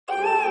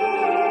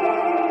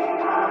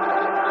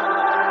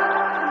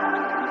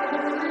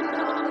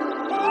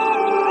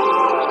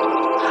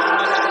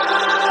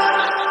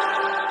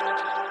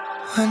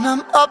When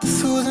I'm up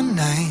through the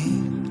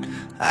night,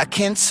 I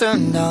can't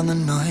turn down the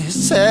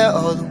noise, say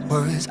all the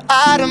words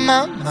out of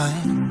my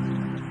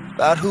mind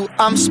about who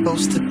I'm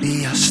supposed to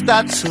be. I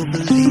start to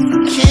believe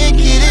I can't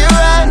get it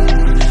right.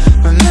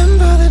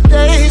 Remember the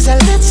days I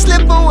let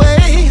slip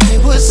away, they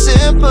were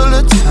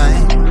simpler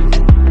times.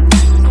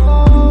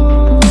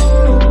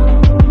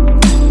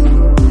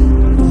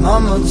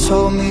 Mama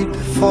told me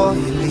before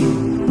you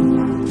leave,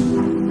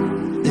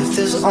 if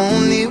there's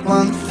only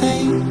one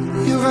thing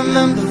you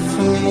remember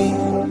from me,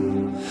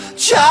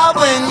 child,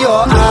 when you're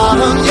out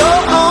on your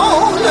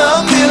own,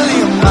 a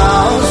million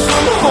miles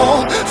from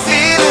home,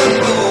 feeling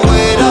the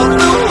weight of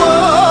the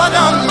world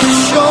on your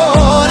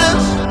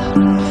shoulders.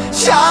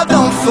 Child,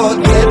 don't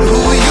forget who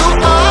you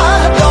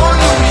are, don't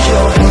lose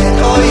your head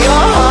or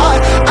your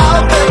heart.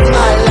 I'll bet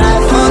my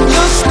life on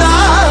your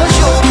stars,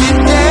 you'll be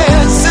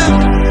dancing,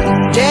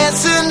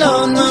 dancing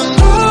on the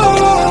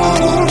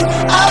moon.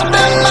 I'll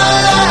bet my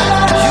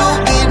life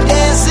you'll be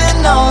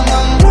dancing on the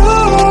moon.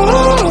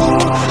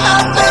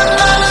 I'll bet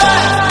my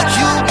life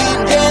you'll be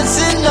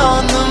dancing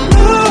on the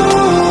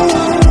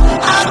moon.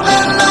 I'll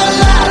bet my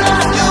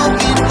life you'll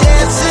be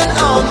dancing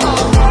on the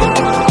moon.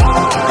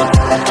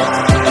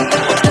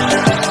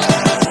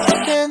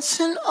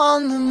 Dancing on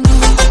the moon.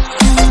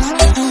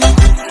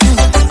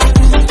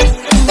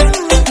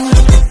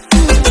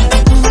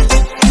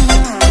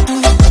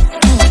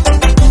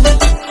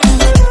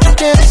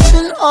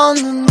 Dancing on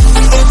the moon.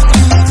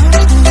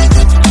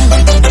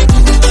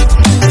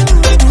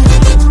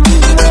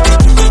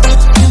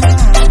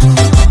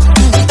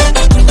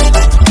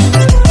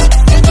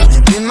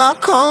 Maybe my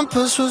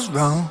compass was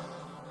wrong,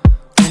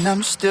 and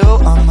I'm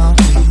still on my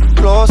way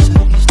closer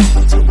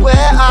to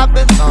where I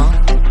belong.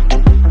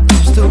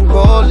 I'm still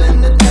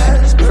rolling the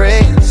dice,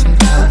 praying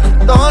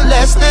sometimes don't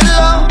last it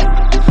long.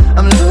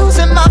 I'm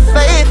losing my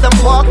faith, I'm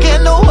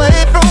walking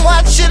away from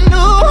what you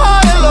knew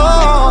all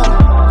along.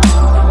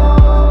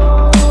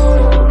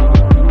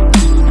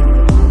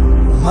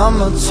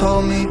 Mama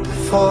told me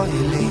before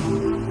you leave,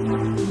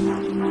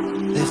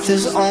 if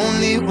there's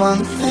only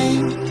one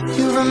thing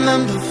you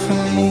remember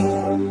from me,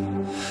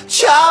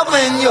 child,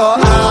 when you're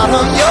out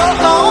on your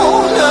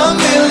own, a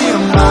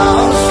million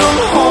miles from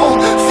home,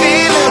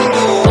 feeling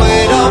the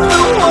weight of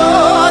the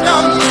world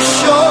on your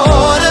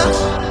shoulders.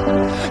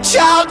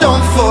 Child,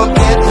 don't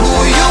forget who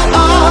you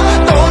are,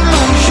 don't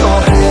lose your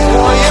head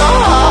or your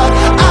heart.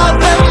 I'll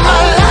bet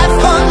my life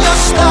on your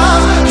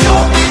stars,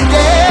 you'll be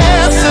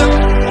dancing,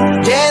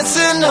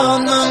 dancing on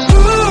the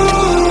moon.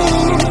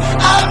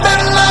 I'll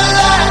bet my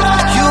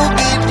life you'll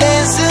be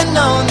dancing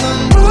on the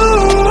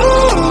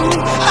moon.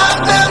 I'll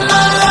bet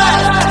my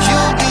life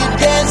you'll be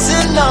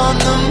dancing on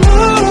the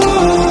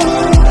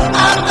moon.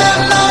 I'll bet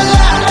my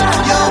life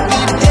you'll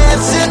be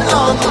dancing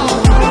on the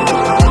moon.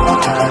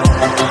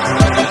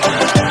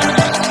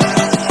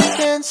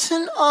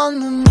 Dancing on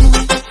the moon.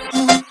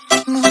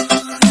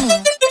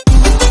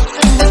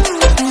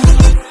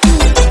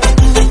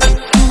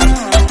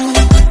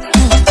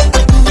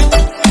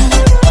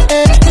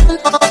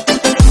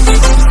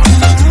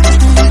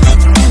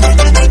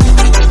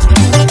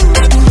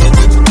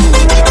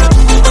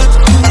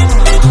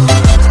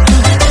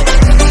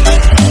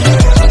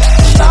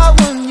 Child,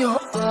 when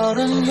you're out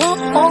on your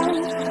own,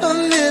 a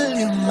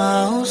million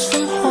miles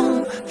from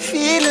home,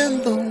 feeling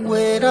the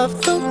weight of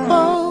the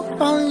world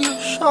on your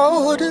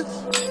shoulders.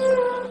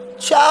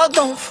 Child,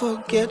 don't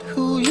forget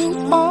who you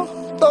are,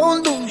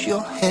 don't lose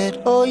your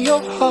head or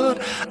your heart.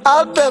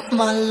 I'll bet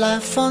my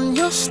life on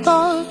your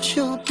stars,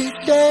 you'll be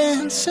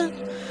dancing,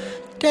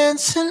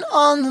 dancing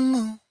on the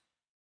moon.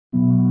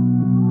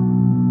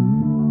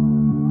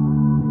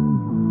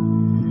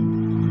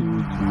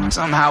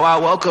 Somehow I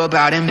woke up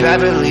out in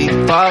Beverly,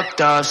 fucked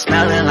up,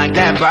 smelling like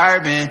that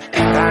bourbon,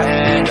 and I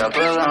end up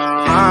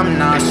alone. I'm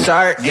not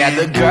certain. Yeah,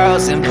 the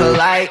girls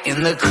impolite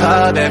in the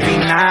club every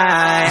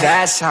night.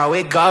 That's how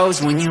it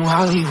goes when you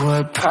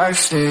Hollywood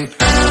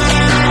perfect.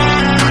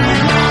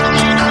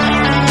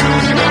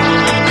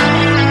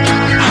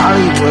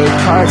 Hollywood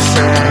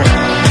perfect.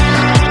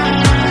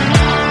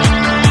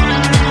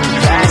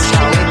 That's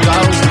how it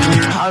goes when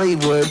you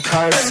Hollywood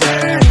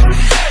perfect.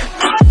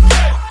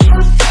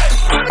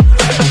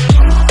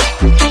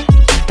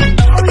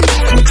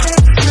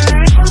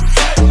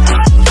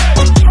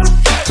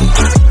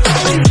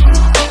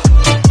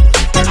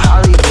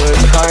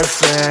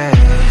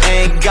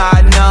 Ain't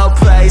got no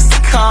place to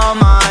call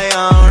my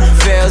own.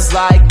 Feels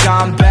like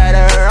I'm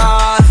better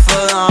off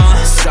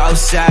alone. So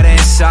sad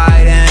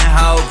inside and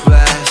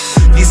hopeless.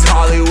 These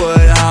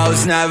Hollywood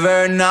hoes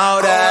never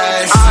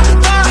notice.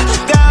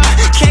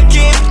 Can't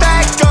get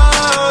back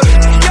on.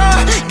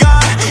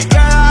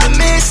 Girl, I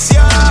miss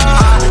you.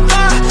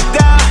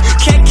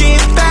 Can't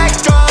get back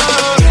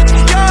on.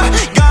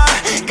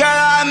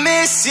 Girl, I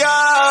miss you.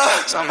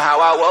 Somehow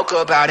I woke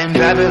up out in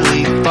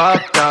Beverly,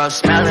 fucked up,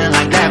 smelling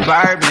like that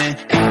bourbon,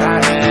 and I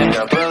end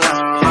up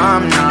alone.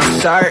 I'm not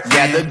certain.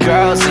 Yeah, the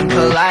girls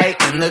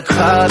impolite in the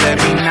club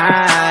every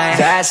night.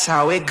 That's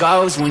how it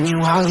goes when you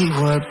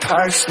Hollywood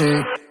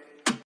perfect.